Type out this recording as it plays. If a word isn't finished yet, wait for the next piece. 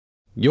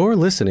You're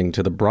listening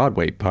to the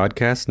Broadway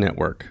Podcast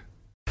Network.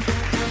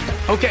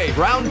 Okay,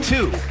 round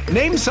two.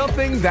 Name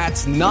something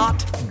that's not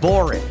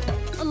boring.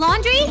 A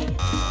laundry?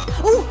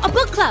 Ooh, a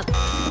book club.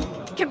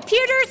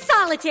 Computer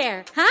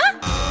solitaire, huh?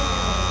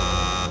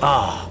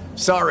 Ah,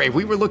 sorry,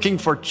 we were looking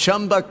for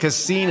Chumba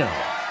Casino.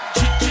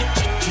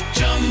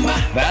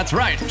 That's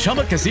right,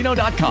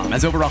 ChumbaCasino.com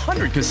has over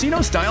 100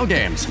 casino-style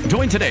games.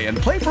 Join today and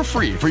play for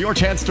free for your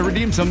chance to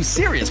redeem some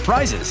serious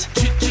prizes.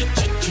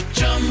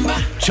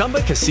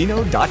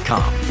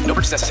 ChumbaCasino.com. No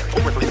purchase necessary.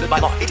 Void where prohibited by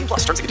law. 18+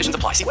 terms and conditions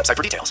apply. See website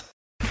for details.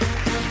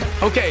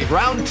 Okay,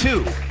 round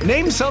two.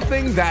 Name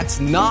something that's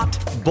not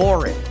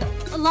boring.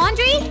 A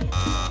laundry?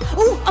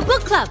 Ooh, a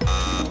book club.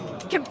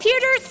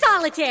 Computer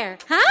solitaire,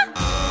 huh?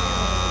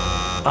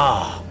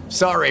 Ah,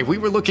 sorry, we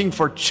were looking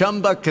for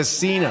Chumba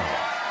Casino.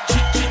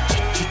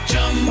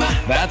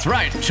 That's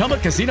right,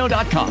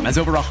 ChumbaCasino.com has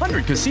over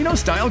 100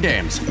 casino-style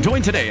games.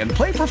 Join today and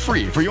play for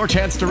free for your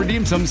chance to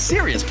redeem some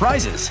serious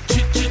prizes.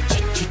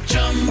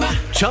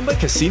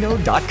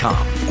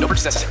 ChumbaCasino.com. No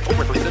purchase necessary. Void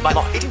where prohibited by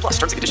law. 18+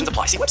 terms and conditions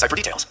apply. See website for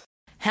details.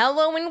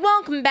 Hello and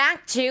welcome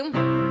back to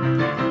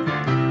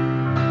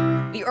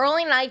the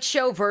Early Night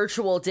Show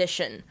Virtual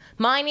Edition.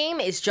 My name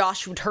is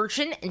Joshua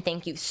Turchin, and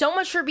thank you so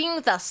much for being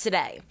with us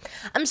today.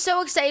 I'm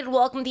so excited to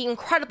welcome the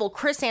incredible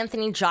Chris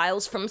Anthony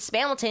Giles from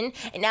Spamilton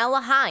and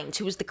Ella Hinds,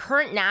 who is the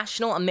current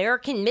National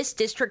American Miss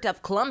District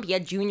of Columbia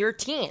Junior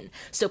Teen.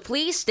 So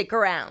please stick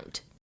around.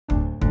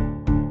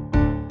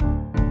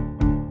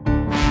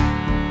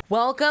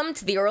 Welcome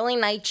to the Early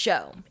Night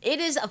Show. It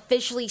is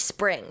officially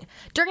spring.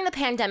 During the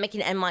pandemic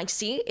in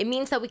NYC, it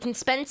means that we can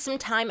spend some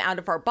time out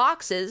of our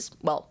boxes,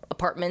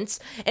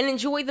 apartments, and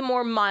enjoy the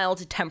more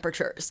mild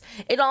temperatures.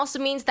 It also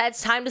means that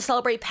it's time to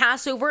celebrate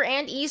Passover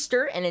and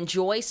Easter and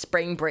enjoy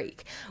spring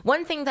break.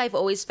 One thing that I've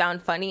always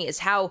found funny is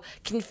how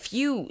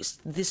confused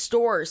the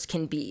stores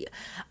can be,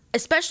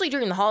 especially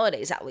during the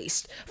holidays at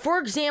least. For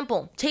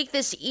example, take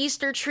this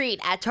Easter treat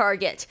at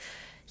Target.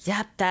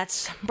 Yep,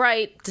 that's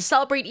right. To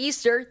celebrate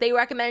Easter, they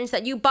recommend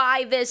that you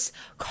buy this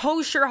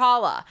kosher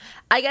challah.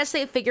 I guess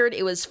they figured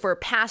it was for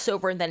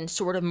Passover and then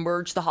sort of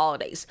merge the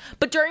holidays.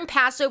 But during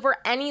Passover,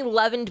 any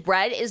leavened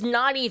bread is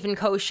not even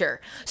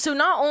kosher. So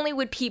not only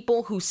would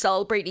people who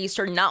celebrate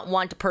Easter not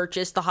want to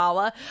purchase the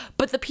challah,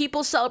 but the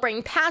people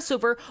celebrating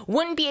Passover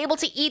wouldn't be able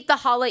to eat the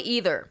challah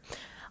either.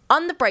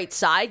 On the bright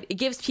side, it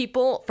gives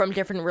people from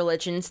different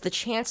religions the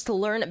chance to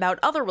learn about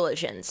other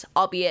religions,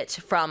 albeit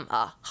from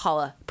a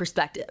challah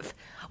perspective.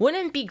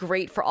 Wouldn't it be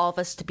great for all of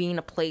us to be in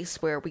a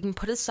place where we can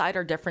put aside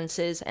our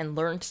differences and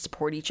learn to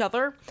support each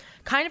other?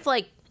 Kind of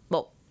like,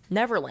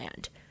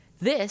 Neverland.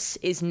 This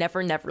is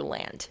Never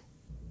Neverland.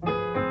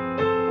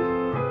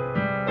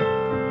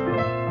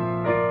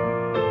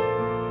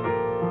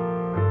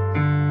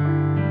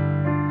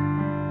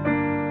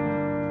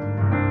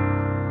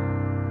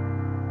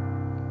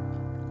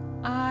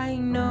 I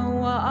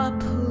know a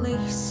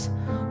place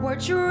where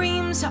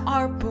dreams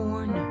are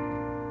born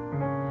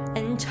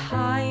and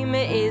time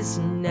is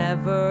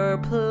never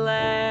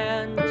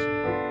planned.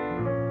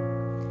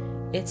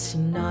 It's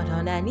not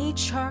on any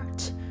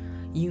chart,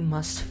 you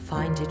must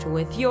find it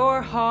with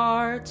your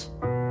heart.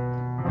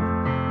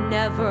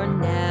 Never,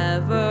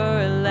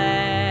 never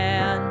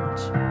land.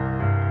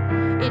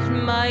 It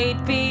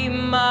might be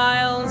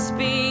miles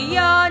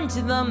beyond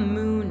the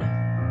moon,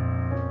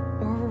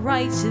 or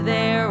right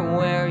there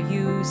where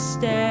you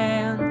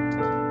stand.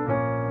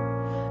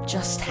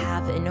 Just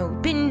have an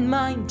open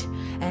mind,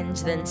 and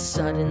then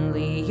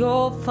suddenly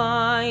you'll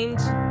find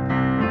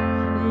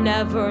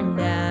Never,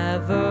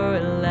 never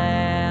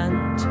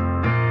land.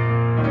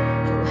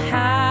 You'll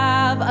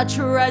have a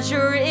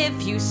treasure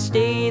if you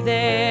stay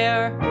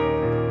there,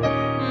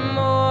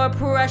 more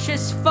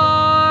precious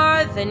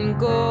far than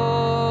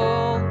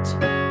gold.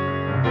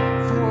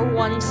 For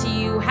once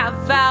you have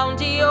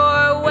found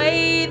your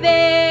way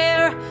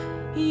there,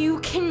 you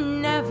can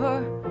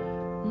never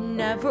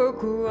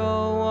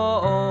grow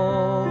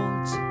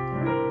old.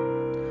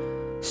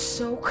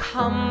 So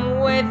come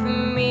with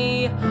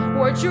me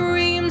where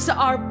dreams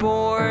are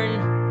born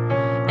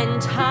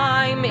and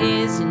time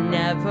is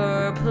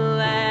never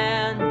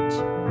planned.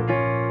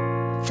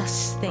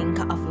 Just think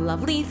of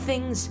lovely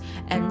things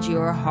and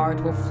your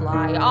heart will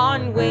fly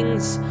on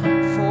wings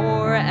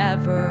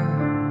forever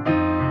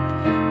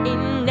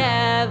in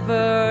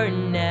Never,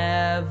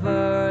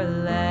 Never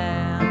land.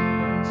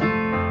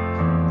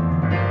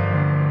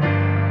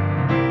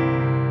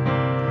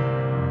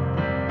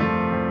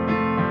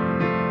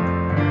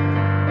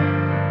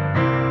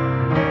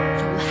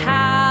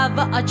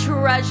 A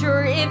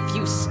treasure if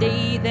you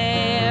stay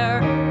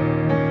there,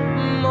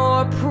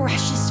 more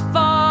precious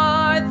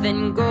far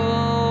than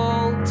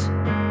gold.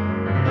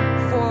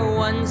 For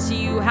once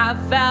you have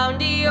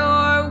found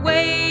your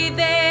way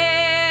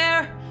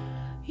there,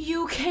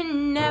 you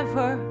can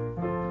never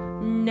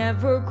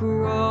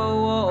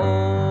grow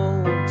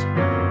old.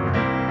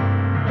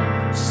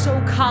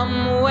 So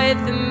come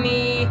with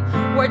me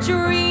where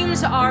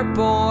dreams are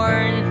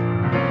born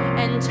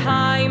and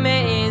time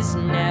is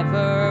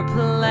never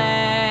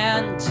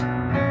planned.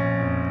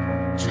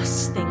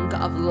 Just think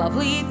of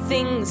lovely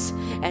things,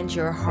 and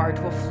your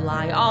heart will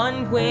fly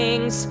on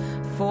wings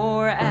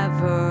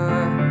forever.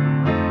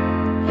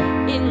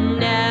 In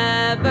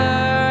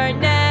never,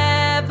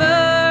 never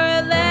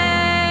land.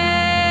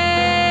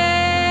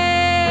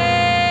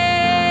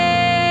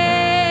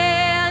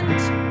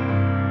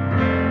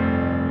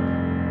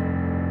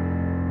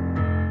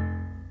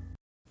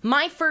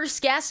 My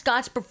first guest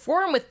got to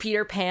perform with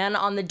Peter Pan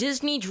on the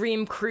Disney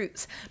Dream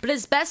Cruise, but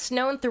is best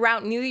known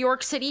throughout New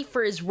York City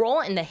for his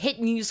role in the hit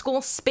musical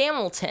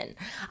Spamilton.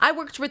 I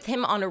worked with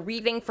him on a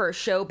reading for a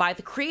show by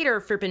the creator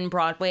of Forbidden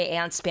Broadway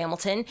and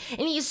Spamilton,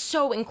 and he is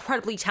so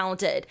incredibly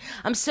talented.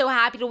 I'm so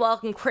happy to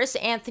welcome Chris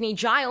Anthony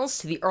Giles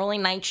to the Early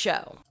Night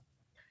Show.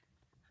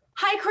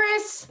 Hi,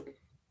 Chris.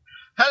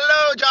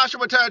 Hello,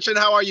 Joshua Turchin.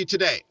 How are you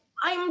today?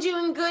 I'm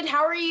doing good.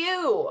 How are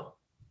you?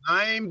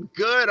 I'm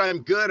good.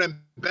 I'm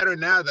better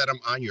now that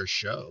I'm on your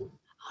show.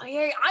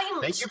 I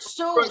am Thank you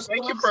so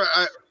for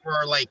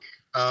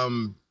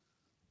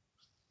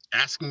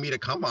asking me to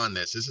come on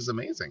this. This is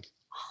amazing.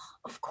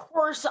 Of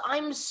course,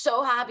 I'm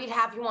so happy to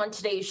have you on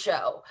today's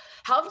show.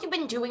 How have you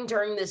been doing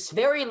during this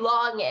very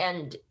long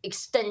and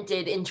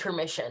extended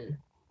intermission?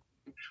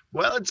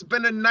 Well, it's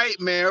been a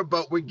nightmare,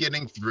 but we're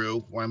getting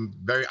through. I'm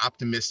very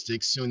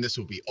optimistic. Soon this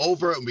will be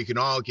over and we can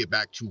all get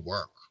back to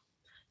work.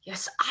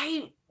 Yes,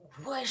 I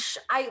wish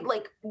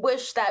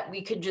that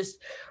we could just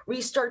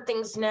restart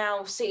things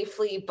now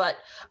safely, but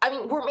I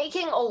mean, we're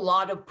making a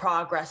lot of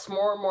progress.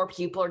 More and more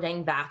people are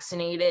getting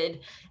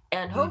vaccinated,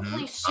 and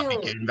hopefully soon.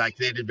 I'll be getting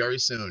vaccinated very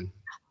soon.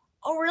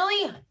 Oh,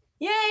 really?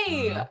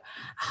 Yay!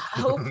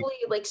 Hopefully,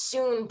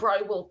 soon,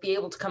 Broadway will be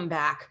able to come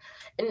back.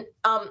 And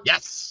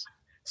yes.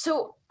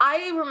 So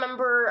I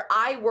remember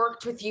I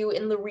worked with you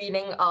in the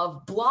reading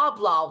of Blah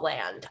Blah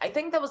Land. I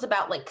think that was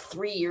about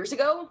 3 years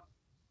ago.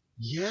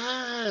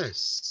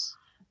 Yes.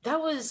 I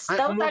almost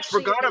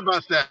actually forgot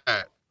about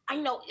that. I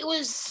know, it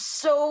was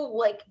so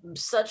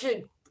such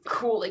a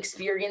cool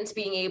experience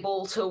being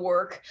able to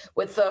work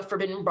with the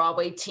Forbidden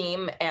Broadway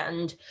team,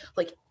 and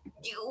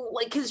you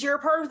because you're a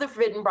part of the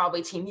Forbidden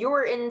Broadway team. You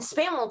were in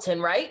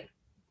Spamilton, right?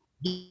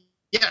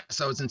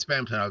 Yes, I was in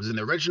Spamilton. I was in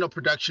the original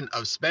production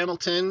of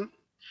Spamilton.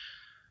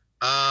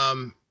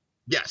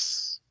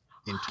 Yes,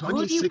 in 2016.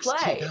 Who did you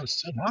play? That was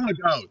so long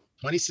ago.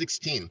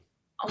 2016.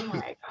 Oh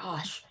my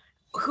gosh,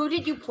 who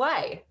did you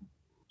play?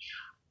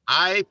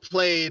 I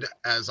played,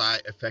 as I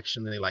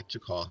affectionately like to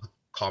call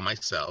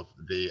myself,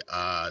 the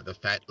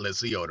fat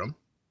Leslie Odom,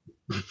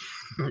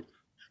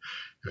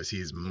 because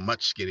he's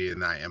much skinnier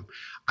than I am.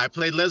 I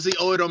played Leslie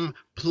Odom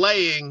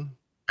playing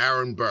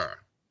Aaron Burr.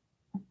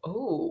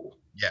 Oh.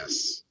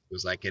 Yes, it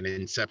was like an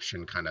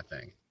Inception kind of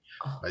thing.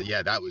 Oh. But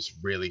yeah, that was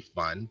really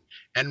fun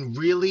and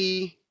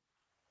really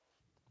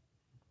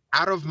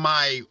out of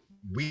my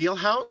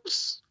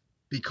wheelhouse,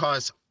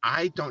 because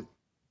I don't.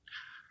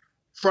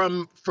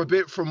 From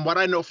what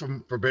I know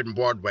from Forbidden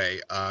Broadway,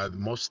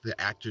 most of the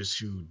actors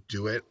who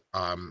do it,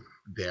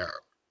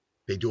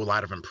 they do a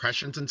lot of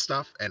impressions and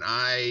stuff, and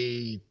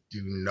I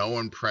do no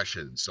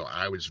impressions. So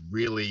I was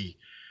really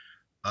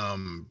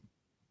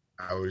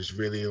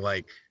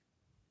like,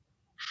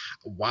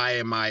 why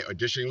am I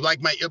auditioning?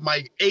 Like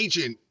my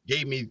agent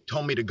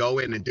told me to go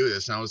in and do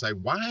this, and I was like,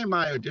 why am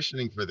I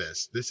auditioning for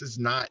this? This is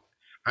not.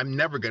 I'm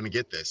never going to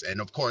get this. And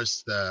of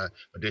course, the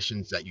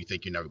auditions that you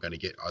think you're never going to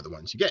get are the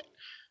ones you get.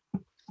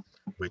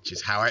 Which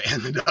is how I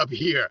ended up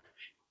here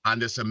on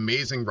this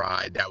amazing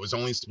ride that was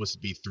only supposed to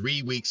be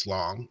 3 weeks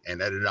long and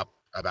ended up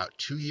about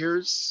 2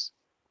 years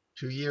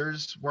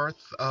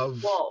worth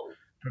of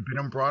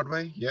Forbidden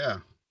Broadway.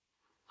 Yeah.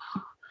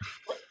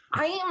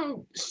 I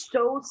am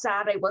so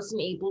sad I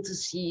wasn't able to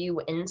see you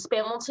in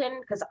Spamilton,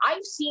 because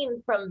I've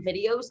seen from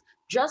videos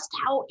just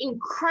how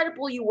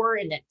incredible you were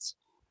in it.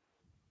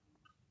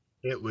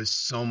 It was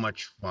so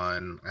much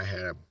fun. I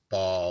had a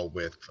ball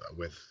with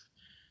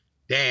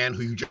Dan,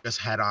 who you just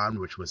had on,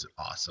 which was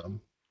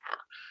awesome.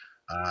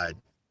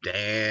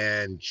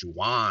 Dan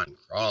Juan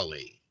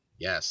Crawley.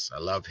 Yes, I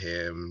love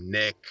him.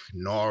 Nick,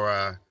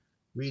 Nora.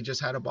 We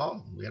just had a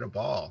ball.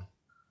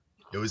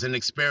 It was an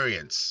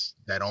experience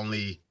that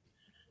only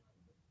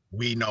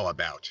we know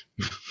about.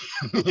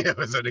 It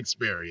was an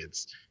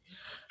experience.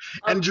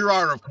 And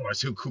Gerard, of course,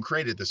 who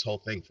created this whole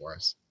thing for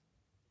us.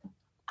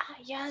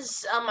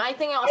 Yes, I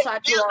think also I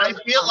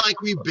feel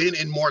like we've been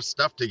in more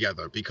stuff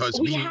together because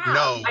we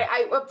know.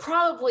 I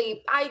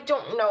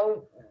don't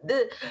know,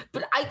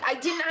 but I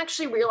didn't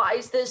actually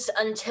realize this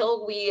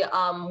until we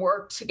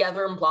worked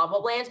together in Blah Blah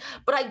Land.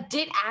 But I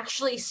did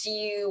actually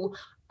see you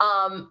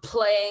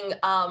playing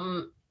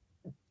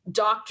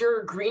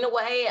Dr.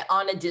 Greenaway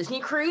on a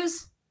Disney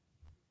cruise.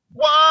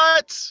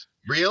 What?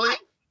 Really?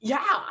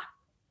 Yeah.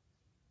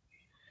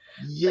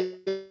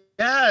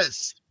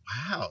 Yes.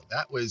 Wow,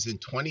 that was in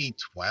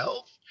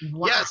 2012?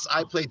 Wow. Yes,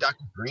 I played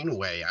Dr.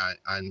 Greenaway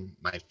on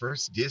my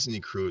first Disney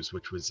cruise,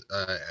 which was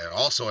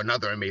also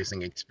another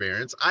amazing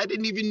experience. I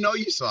didn't even know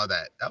you saw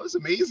that. That was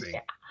amazing.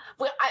 Yeah.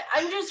 Well,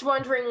 I'm just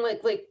wondering,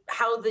 like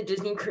how the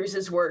Disney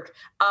cruises work.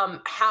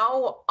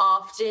 How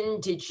often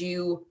did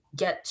you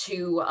get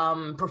to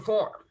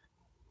perform?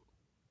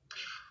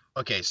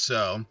 Okay,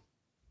 so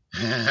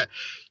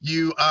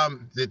You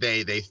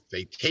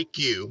they take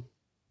you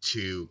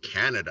to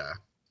Canada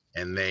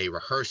and they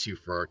rehearse you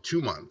for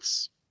 2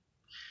 months,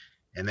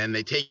 and then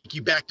they take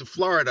you back to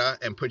Florida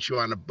and put you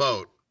on a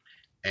boat,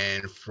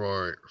 and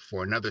for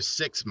another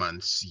 6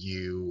 months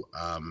you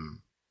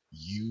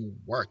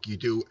work. You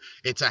do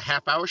It's a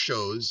half-hour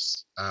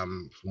shows.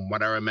 From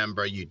what I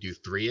remember, you do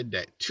 3 a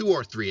day, 2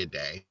 or 3 a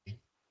day.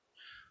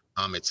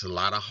 It's a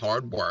lot of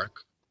hard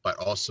work, but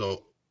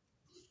also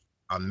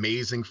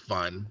amazing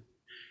fun,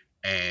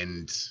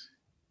 and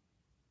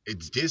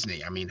it's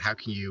Disney. I mean, how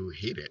can you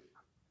hate it?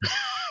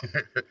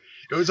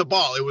 It was a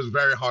ball. It was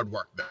very hard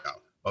work, though.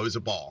 It was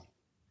a ball.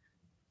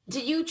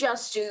 Did you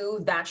just do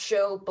that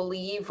show,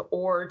 Believe,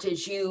 or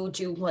did you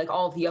do like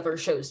all the other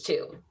shows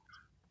too?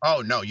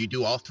 Oh no, you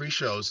do all 3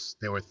 shows.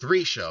 There were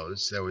 3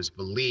 shows. There was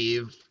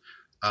Believe.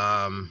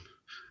 Um,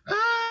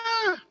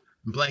 I'm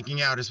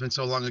blanking out. It's been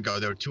so long ago.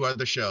 There were 2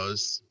 other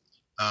shows,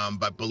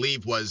 but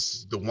Believe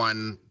was the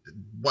one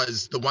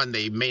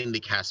they mainly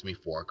cast me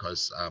for,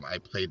 because I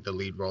played the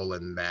lead role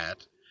in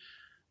that.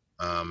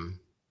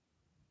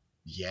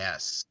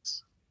 Yes,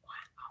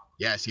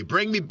 yes, you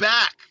bring me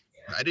back.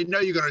 I didn't know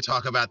you were going to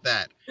talk about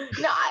that.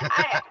 No,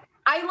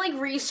 I like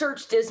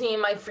research Disney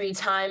in my free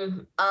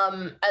time,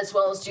 as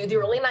well as do the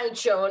early night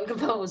show and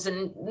compose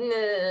and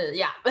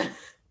yeah.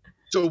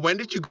 So when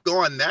did you go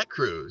on that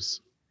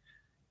cruise?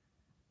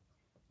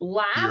 Do you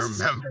Last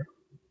remember?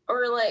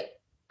 or like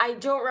I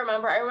don't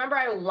remember. I remember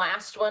I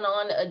last went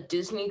on a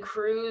Disney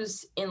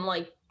cruise in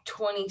like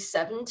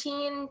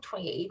 2017,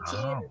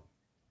 2018.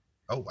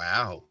 Oh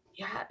wow.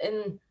 Yeah,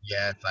 and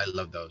Yes, I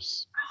love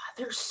those.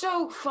 they're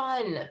so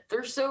fun.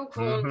 They're so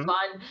cool and Mhm.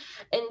 fun.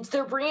 And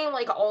they're bringing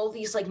like all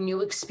these like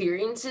new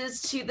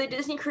experiences to the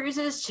Disney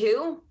cruises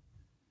too.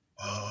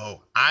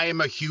 Oh, I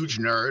am a huge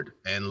nerd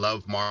and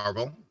love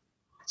Marvel,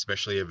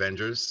 especially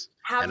Avengers.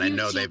 Have And I you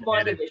know seen they've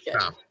added WandaVision?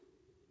 stuff.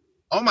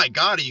 Oh my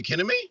God, are you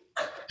kidding me?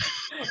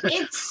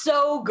 It's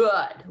so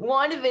good.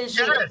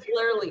 WandaVision Yes. is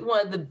literally one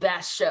of the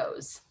best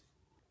shows.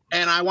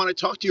 And I want to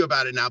talk to you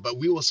about it now, but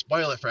we will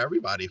spoil it for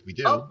everybody if we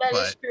do. Oh, that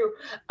is But true.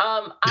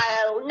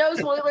 No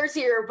spoilers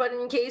here, but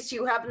in case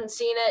you haven't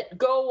seen it,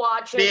 go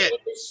watch it. See it.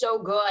 It is so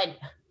good.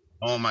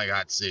 oh my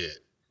God, see it.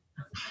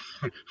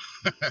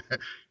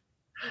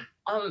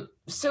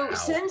 So Wow.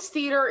 since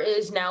theater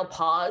is now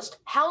paused,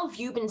 how have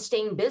you been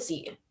staying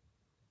busy?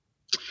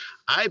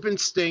 I've been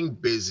staying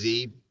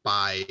busy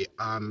by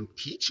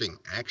teaching,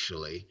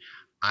 actually.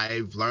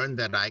 I've learned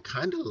that I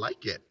kind of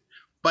like it,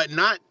 but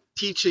not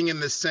teaching in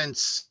the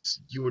sense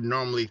you would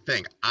normally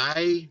think.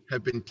 I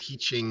have been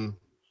teaching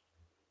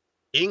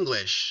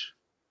English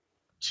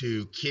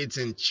to kids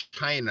in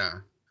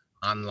China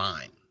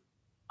online.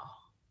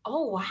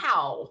 Oh,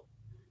 wow.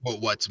 But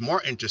what's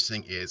more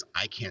interesting is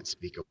I can't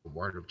speak a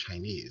word of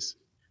Chinese.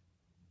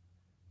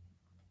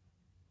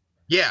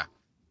 Yeah,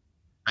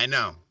 I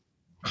know.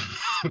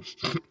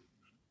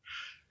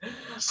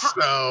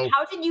 So,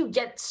 How did you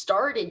get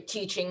started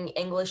teaching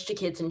English to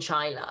kids in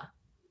China?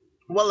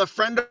 well, a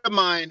friend of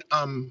mine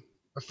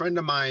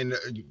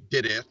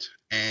did it,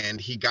 and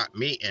he got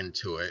me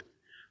into it.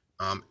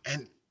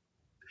 And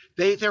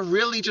they're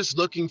really just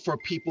looking for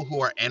people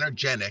who are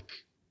energetic,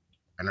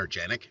 and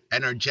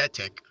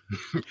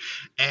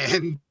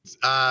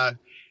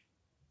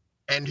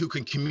and who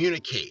can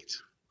communicate.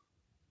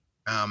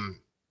 Um,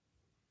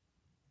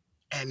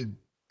 and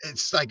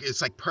it's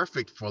like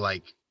perfect for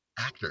like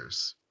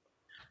actors.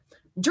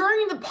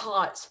 During the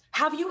pause,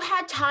 have you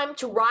had time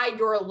to ride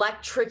your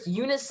electric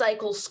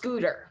unicycle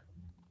scooter?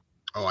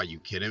 Oh, are you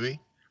kidding me?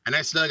 And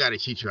I still got to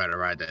teach you how to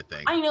ride that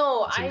thing. I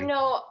know, It's I amazing.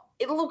 know.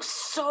 It looks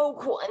so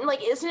cool. And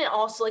like, isn't it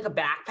also like a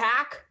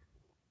backpack?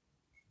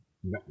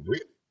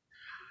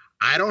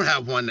 I don't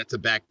have one that's a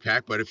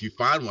backpack, but if you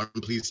find one,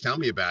 please tell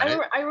me about it.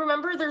 I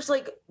remember there's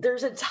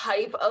a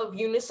type of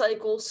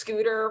unicycle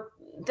scooter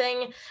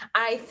thing.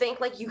 I think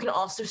like you can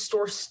also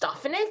store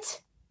stuff in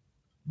it.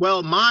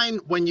 Well, mine,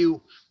 when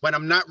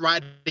I'm not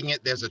riding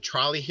it, there's a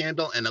trolley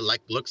handle, and it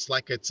like looks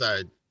like it's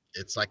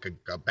like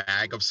a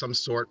bag of some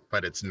sort,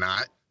 but it's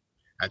not.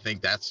 I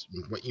think that's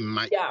what you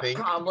might Yeah, think.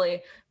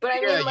 probably. But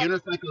I Yeah, mean, like,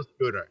 unicycle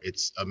scooter.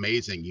 It's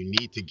amazing. You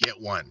need to get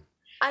one.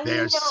 I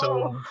They're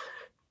know.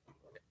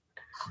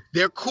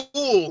 they're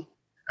cool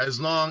as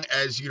long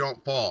as you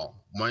don't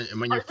fall. When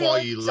you Are they fall,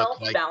 like you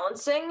look like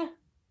self-balancing?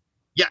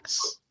 yes.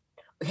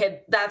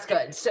 Okay, that's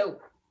good. So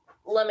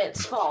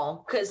limits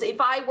fall. Because if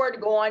I were to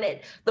go on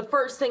it, the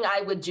first thing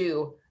I would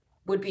do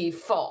would be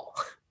fall.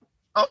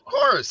 Of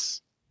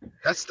course.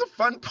 That's the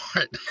fun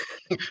part.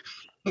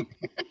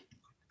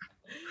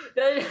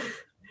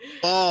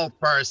 Fall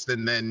first,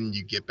 and then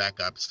you get back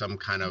up. Some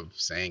kind of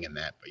saying in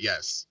that. But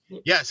yes,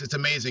 it's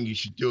amazing. You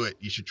should do it.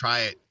 You should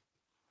try it.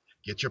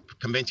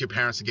 Convince your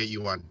parents to get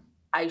you one.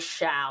 I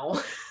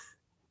shall.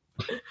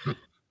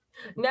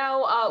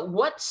 Now,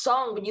 what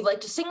song would you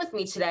like to sing with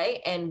me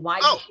today, and why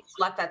did you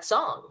select that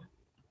song?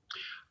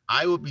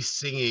 I will be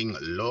singing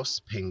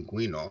Los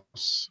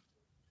Pingüinos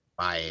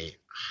by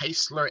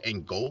Heisler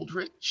and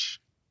Goldrich.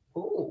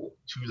 Ooh.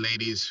 Two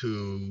ladies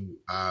who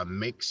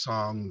make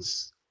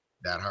songs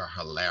that are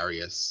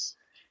hilarious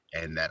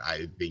and that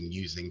I've been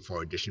using for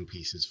audition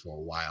pieces for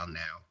a while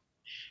now.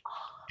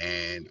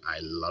 And I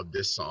love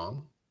this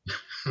song.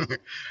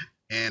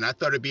 And I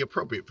thought it'd be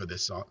appropriate for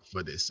this song,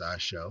 for this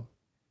show.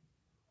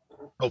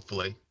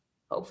 Hopefully.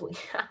 Hopefully.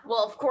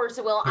 Well, of course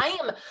it will. I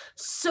am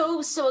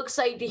so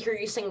excited to hear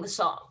you sing the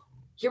song.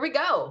 Here we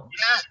go.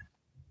 Yeah.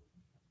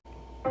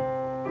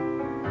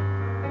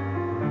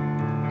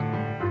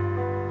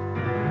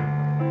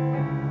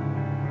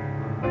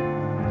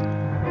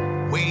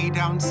 Way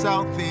down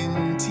south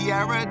in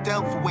Tierra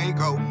del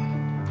Fuego,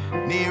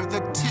 near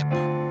the tip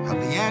of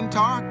the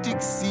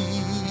Antarctic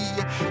Sea,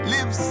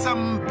 live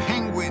some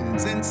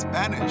penguins and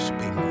Spanish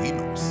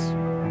pingüinos,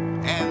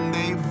 and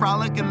they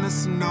frolic in the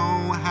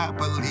snow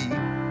happily.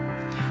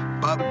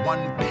 But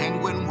one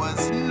penguin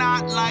was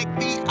not like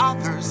the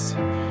others.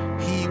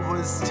 He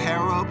was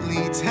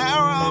terribly,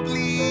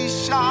 terribly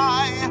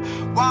shy.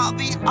 While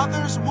the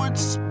others would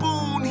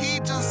spoon,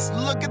 he'd just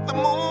look at the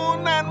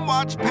moon and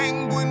watch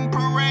penguin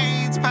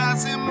parades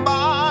pass him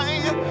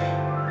by.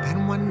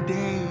 Then one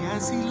day,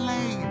 as he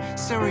lay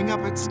staring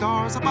up at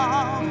stars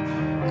above,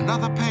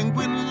 another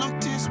penguin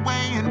looked his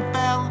way and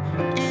fell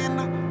in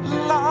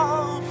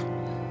love.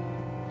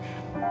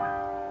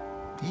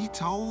 He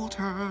told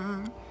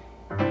her,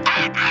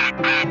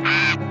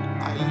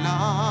 I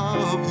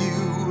love you.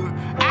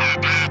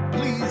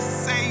 Please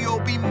say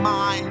you'll be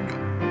mine.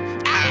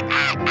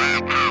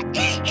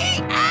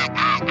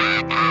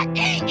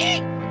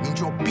 Means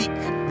your beak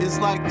is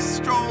like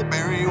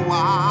strawberry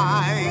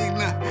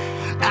wine.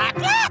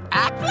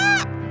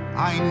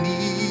 I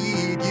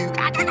need you.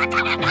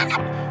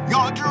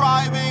 You're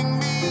driving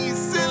me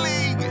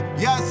silly.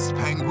 Yes,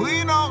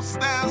 penguinos,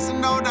 there's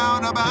no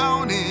doubt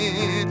about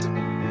it.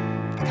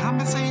 The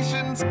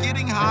conversation's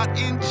getting hot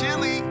and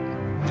chilly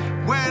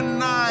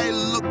when I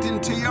looked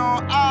into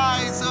your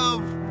eyes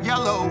of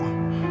yellow.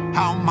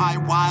 How my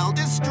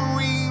wildest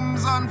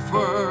dreams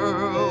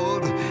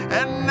unfurled.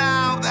 And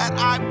now that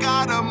I've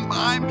got 'em,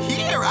 I'm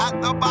here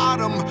at the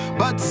bottom,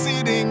 but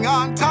sitting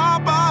on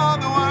top of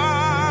the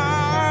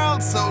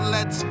world. So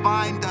let's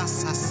find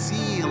us a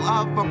seal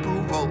of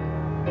approval,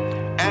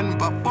 and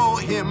before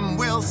him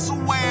we'll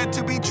swear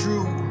to be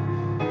true.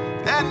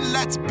 And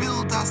let's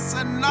build us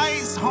a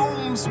nice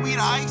home, sweet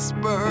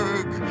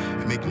iceberg,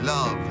 and make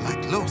love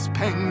like Los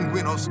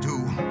Penguinos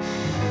do.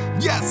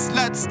 Yes,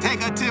 let's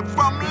take a tip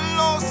from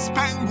Los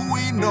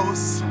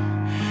Penguinos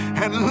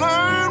and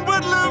learn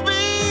what La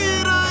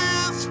Vida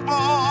is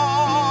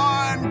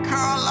for, and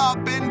curl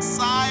up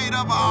inside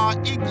of our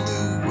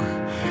igloo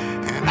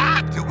and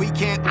act till we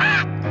can't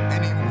act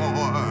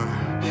anymore.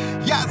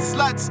 Yes,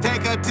 let's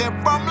take a tip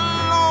from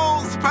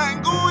Los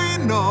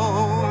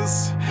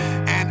Penguinos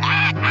and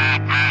act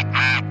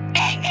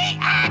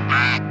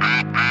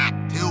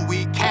till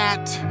we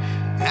can't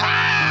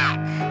act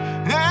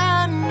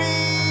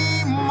anymore.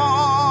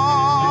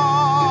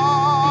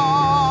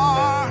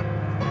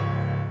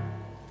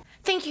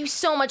 Thank you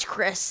so much,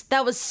 Chris.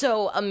 That was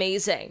so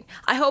amazing.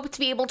 I hope to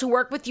be able to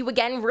work with you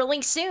again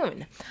really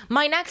soon.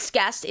 My next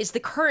guest is the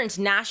current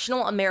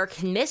National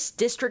American Miss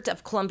District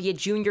of Columbia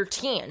Junior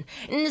Teen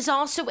and is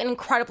also an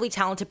incredibly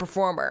talented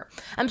performer.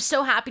 I'm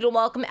so happy to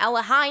welcome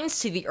Ella Hinds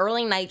to the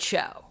Early Night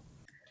Show.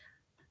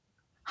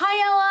 Hi,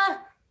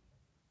 Ella.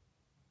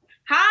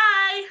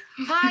 Hi.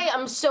 Hi,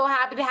 I'm so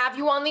happy to have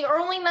you on the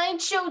Early Night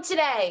Show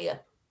today.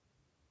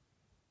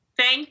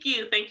 Thank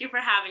you. Thank you for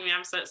having me.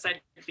 I'm so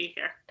excited to be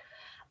here.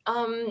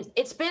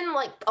 It's been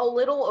like a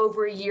little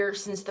over a year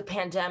since the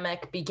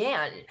pandemic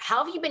began.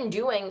 How have you been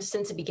doing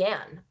since it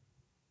began?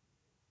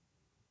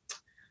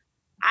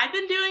 I've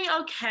been doing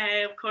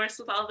okay, of course,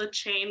 with all the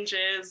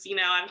changes. You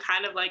know, I'm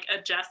kind of like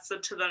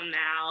adjusted to them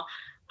now.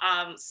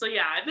 So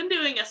yeah, I've been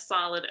doing a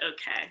solid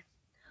okay.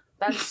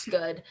 That's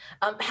good.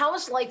 How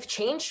has life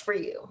changed for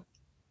you?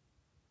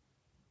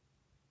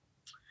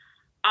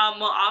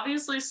 Well,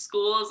 obviously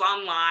school is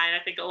online. I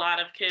think a lot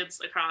of kids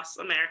across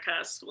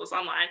America, school is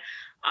online.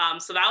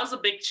 So that was a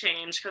big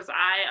change because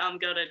I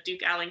go to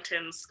Duke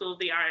Ellington School of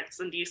the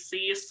Arts in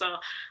DC. So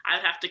I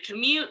would have to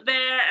commute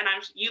there, and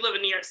you live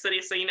in New York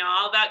City, so you know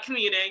all about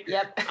commuting.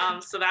 Yep.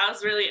 So that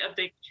was really a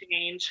big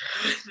change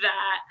with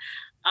that.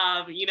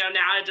 You know,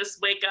 now I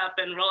just wake up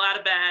and roll out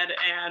of bed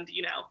and,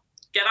 you know,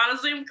 get on a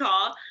Zoom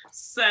call.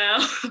 So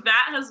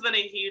that has been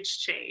a huge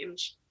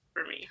change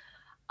for me.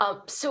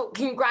 So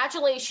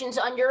congratulations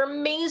on your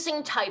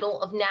amazing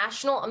title of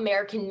National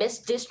American Miss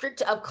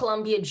District of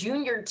Columbia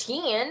Junior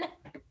Teen.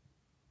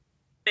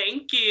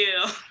 Thank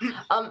you.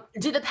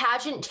 Did the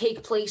pageant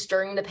take place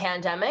during the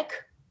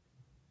pandemic?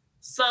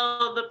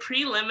 So the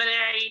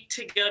preliminary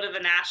to go to the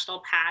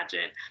national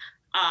pageant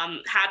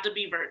had to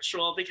be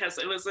virtual because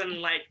it was in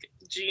like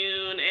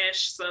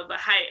June-ish, so the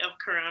height of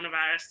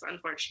coronavirus,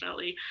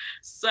 unfortunately.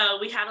 So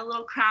we had a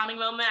little crowning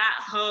moment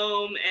at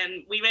home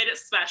and we made it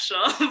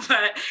special,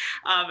 but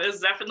it was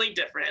definitely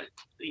different.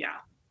 Yeah.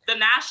 The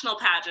national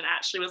pageant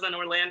actually was in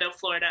Orlando,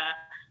 Florida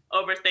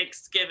over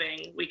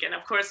Thanksgiving weekend.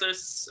 Of course, it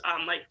was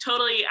like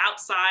totally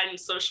outside and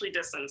socially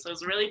distanced. So it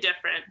was really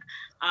different.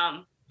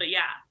 But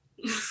yeah,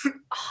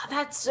 Oh,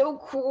 that's so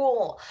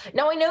cool.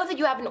 Now, I know that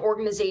you have an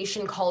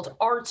organization called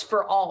Arts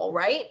for All,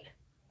 right?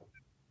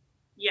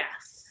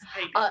 Yes,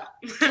 I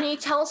do. Can you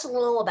tell us a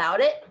little about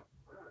it?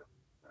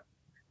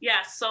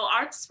 Yes, so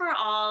Arts for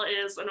All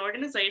is an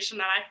organization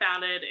that I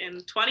founded in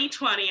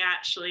 2020,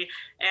 actually,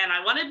 and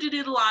I wanted to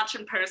do the launch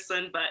in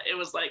person, but it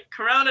was like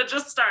Corona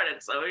just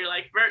started, so we were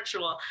like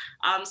virtual.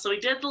 So we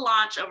did the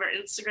launch over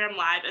Instagram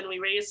Live, and we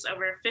raised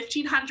over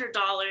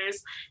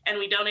 $1,500, and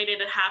we donated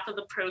half of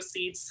the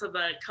proceeds to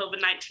the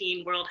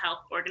COVID-19 World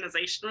Health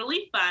Organization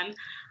Relief Fund.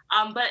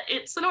 But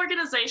it's an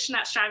organization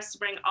that strives to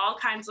bring all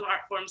kinds of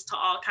art forms to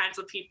all kinds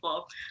of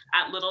people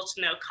at little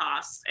to no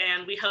cost.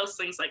 And we host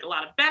things like a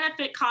lot of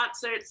benefit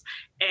concerts.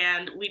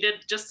 And we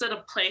just did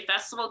a play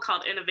festival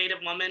called Innovative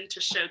Woman to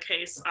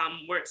showcase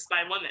works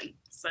by women.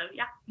 So,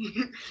 yeah.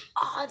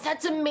 Oh,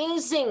 that's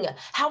amazing.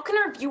 How can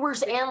our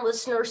viewers and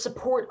listeners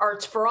support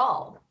Arts for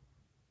All?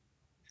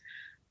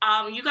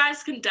 You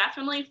guys can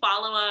definitely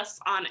follow us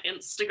on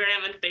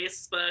Instagram and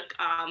Facebook.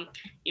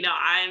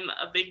 I'm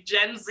a big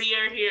Gen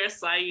Zer here,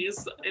 so I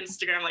use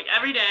Instagram like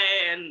every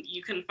day, and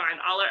you can find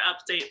all our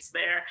updates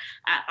there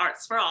at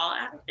Arts for All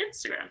at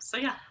Instagram. So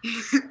yeah.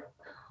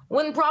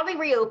 When Broadway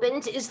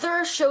reopened, is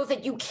there a show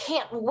that you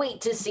can't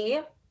wait to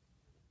see?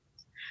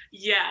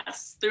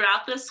 Yes,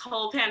 throughout this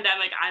whole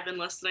pandemic, I've been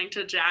listening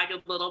to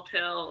Jagged Little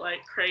Pill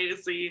like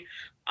crazy.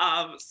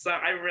 So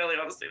I really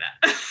want to see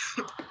that.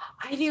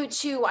 I do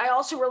too. I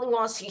also really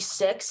want to see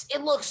Six.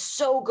 It looks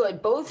so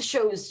good. Both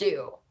shows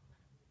do.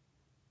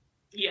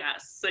 Yeah,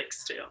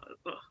 Six too.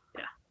 Ugh,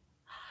 yeah.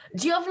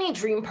 Do you have any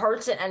dream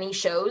parts at any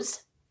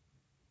shows?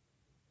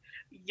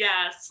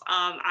 Yes,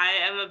 I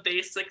am a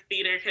basic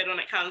theater kid when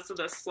it comes to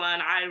this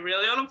one. I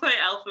really want to play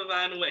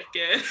Elphaba and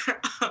Wicked.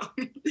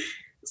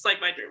 It's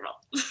like my dream role.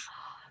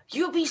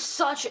 You'd be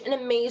such an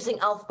amazing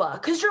Elphaba,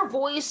 because your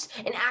voice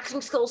and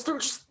acting skills, they're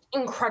just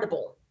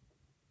incredible.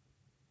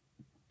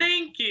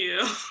 Thank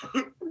you.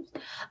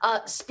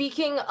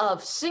 Speaking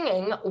of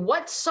singing,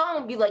 what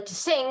song would you like to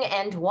sing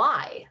and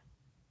why?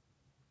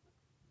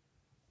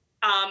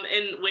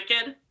 In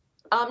Wicked?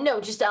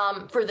 No, just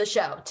for the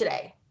show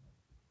today.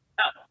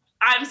 Oh,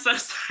 I'm so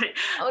sorry.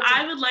 Okay.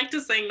 I would like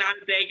to sing Not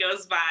a Day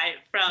Goes By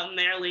from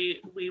Merrily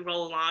We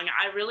Roll Along.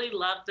 I really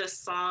love this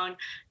song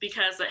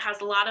because it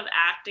has a lot of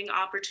acting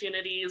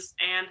opportunities,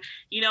 and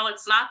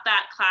it's not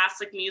that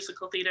classic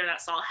musical theater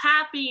that's all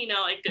happy.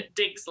 It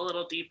digs a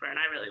little deeper, and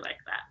I really like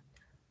that.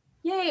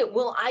 Yay,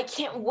 well, I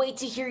can't wait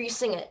to hear you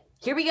sing it.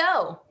 Here we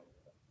go.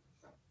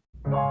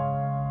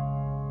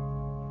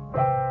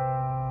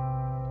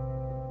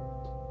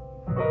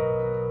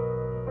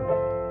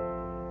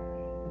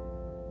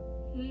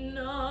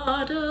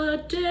 Not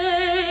a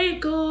day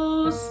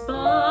goes by,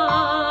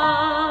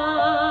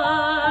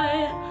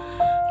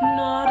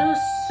 not a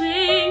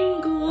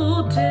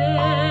single day,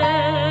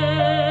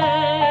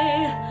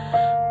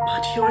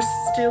 but you're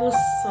still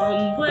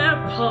somewhere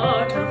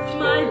part of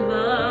my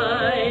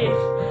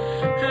life,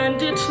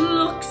 and it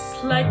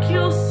looks like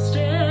you'll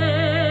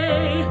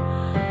stay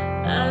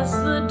as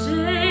the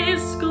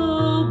days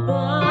go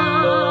by.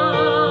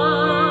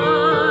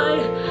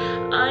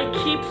 I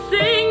keep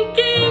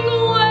thinking,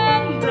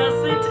 when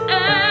does it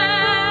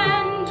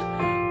end?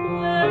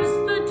 Where's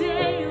the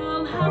day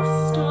I'll have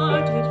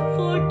started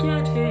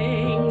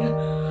forgetting?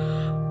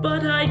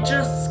 But I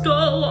just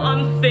go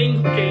on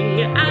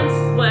thinking and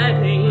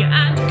sweating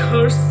and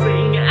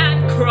cursing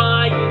and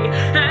crying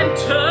and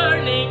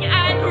turning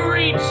and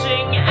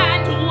reaching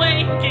and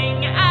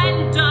waking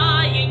and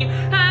dying,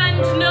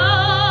 and no,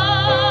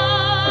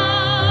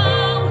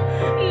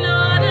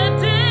 not a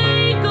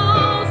day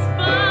goes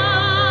by,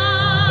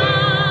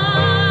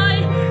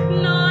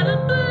 not a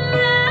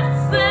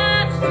blessed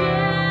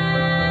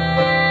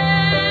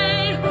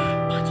day,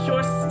 but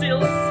you're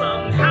still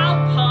somehow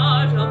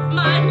part of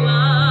my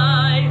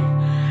life,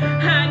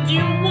 and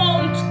you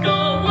won't go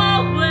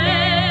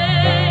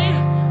away.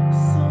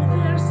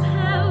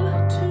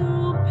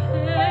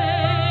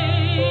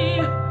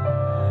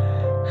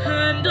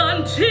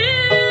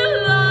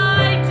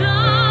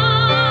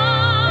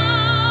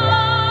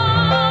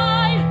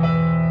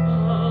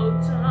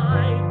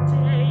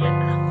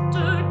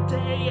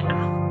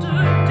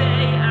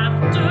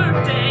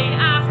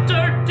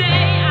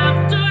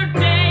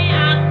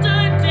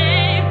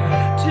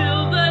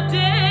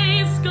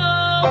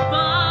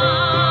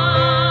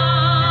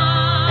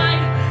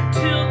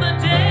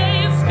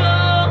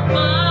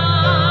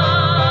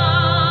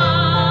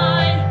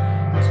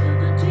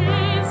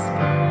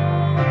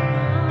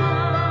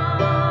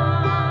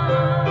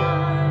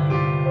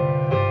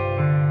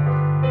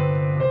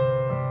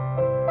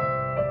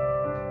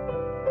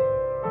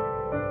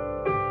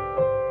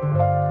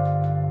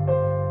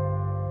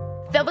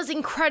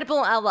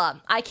 incredible,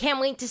 Ella. I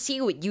can't wait to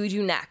see what you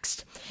do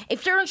next.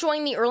 If you're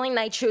enjoying the Early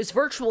Night Show's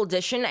virtual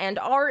edition and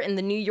are in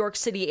the New York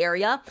City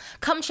area,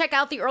 come check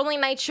out the Early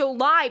Night Show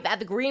live at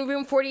the Green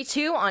Room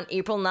 42 on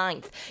April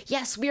 9th.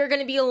 Yes, we are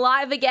going to be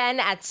live again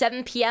at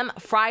 7 p.m.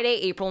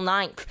 Friday, April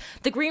 9th.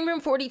 The Green Room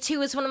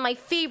 42 is one of my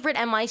favorite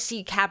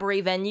MIC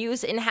cabaret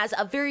venues and has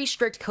a very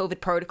strict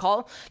COVID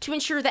protocol to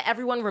ensure that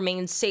everyone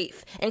remains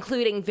safe,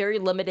 including very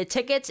limited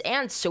tickets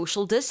and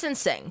social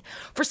distancing.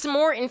 For some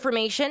more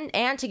information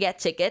and to get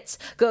tickets,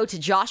 go to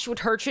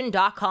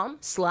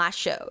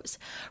joshuaturchin.com/shows.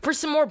 For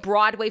some more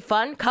Broadway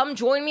fun, come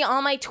join me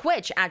on my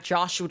Twitch at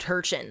Joshua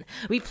Turchin.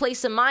 We play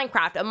some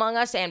Minecraft, Among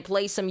Us, and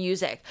play some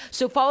music,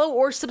 so follow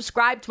or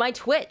subscribe to my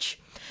Twitch.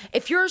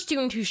 If you're a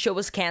student whose show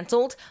was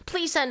canceled,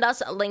 please send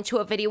us a link to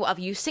a video of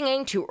you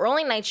singing to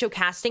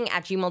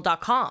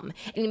earlynightshowcasting@gmail.com,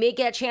 and you may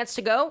get a chance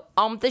to go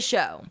on with the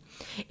show.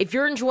 If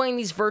you're enjoying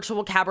these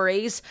virtual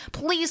cabarets,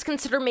 please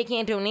consider making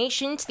a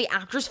donation to the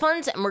Actors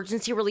Fund's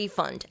Emergency Relief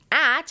Fund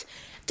at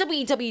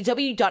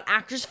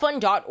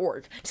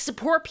www.actorsfund.org to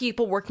support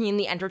people working in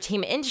the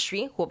entertainment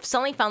industry who have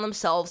suddenly found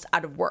themselves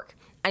out of work.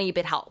 Any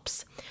bit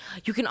helps.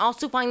 You can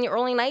also find the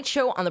Early Night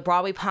Show on the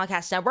Broadway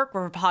Podcast Network,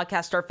 wherever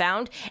podcasts are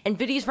found, and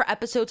videos for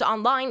episodes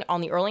online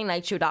on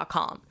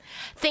theearlynightshow.com.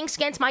 Thanks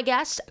again to my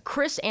guests,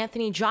 Chris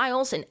Anthony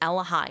Giles and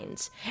Ella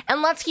Hinds.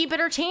 And let's keep it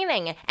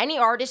entertaining. Any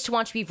artists who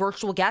want to be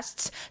virtual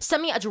guests,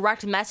 send me a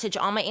direct message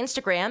on my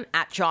Instagram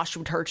at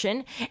Joshua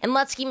Turchin, and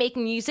let's keep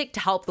making music to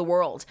help the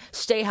world.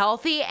 Stay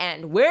healthy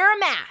and wear a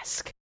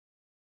mask.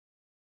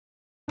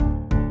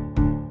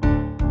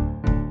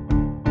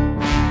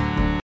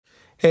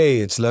 Hey,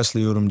 it's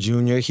Leslie Odom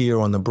Jr. here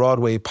on the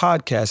Broadway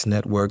Podcast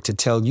Network to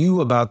tell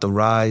you about the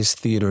Rise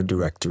Theater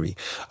Directory,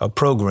 a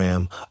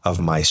program of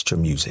Maestra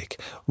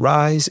Music.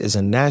 Rise is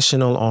a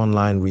national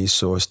online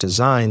resource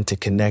designed to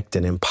connect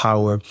and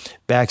empower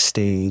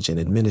backstage and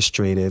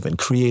administrative and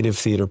creative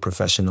theater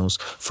professionals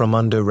from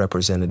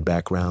underrepresented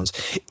backgrounds.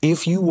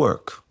 If you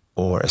work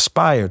or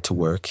aspire to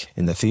work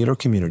in the theater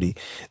community,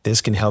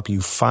 this can help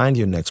you find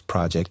your next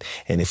project.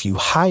 And if you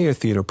hire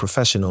theater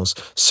professionals,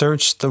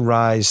 search the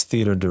Rise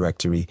Theater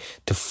Directory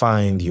to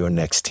find your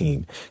next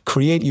team.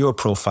 Create your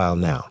profile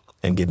now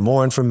and get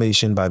more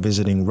information by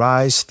visiting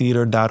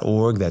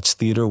risetheater.org. That's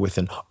theater with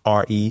an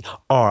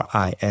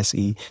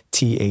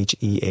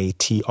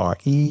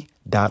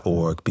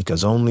RERISETHEATRE.org,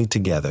 because only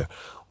together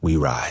we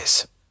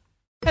rise.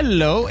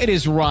 Hello, it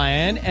is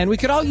Ryan, and we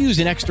could all use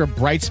an extra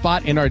bright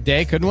spot in our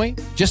day, couldn't we?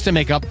 Just to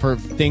make up for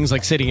things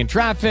like sitting in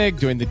traffic,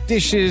 doing the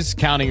dishes,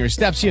 counting your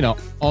steps, you know,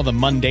 all the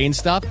mundane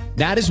stuff.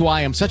 That is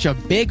why I'm such a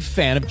big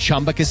fan of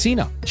Chumba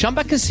Casino.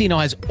 Chumba Casino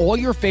has all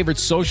your favorite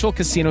social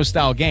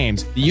casino-style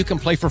games that you can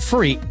play for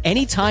free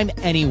anytime,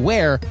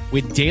 anywhere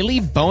with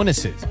daily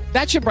bonuses.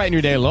 That should brighten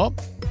your day a little.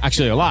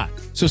 Actually, a lot.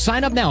 So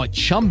sign up now at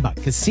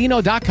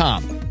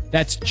ChumbaCasino.com.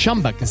 That's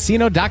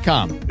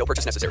ChumbaCasino.com. No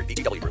purchase necessary.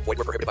 VGW Group. Void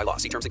where prohibited by law.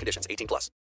 See terms and conditions. 18+.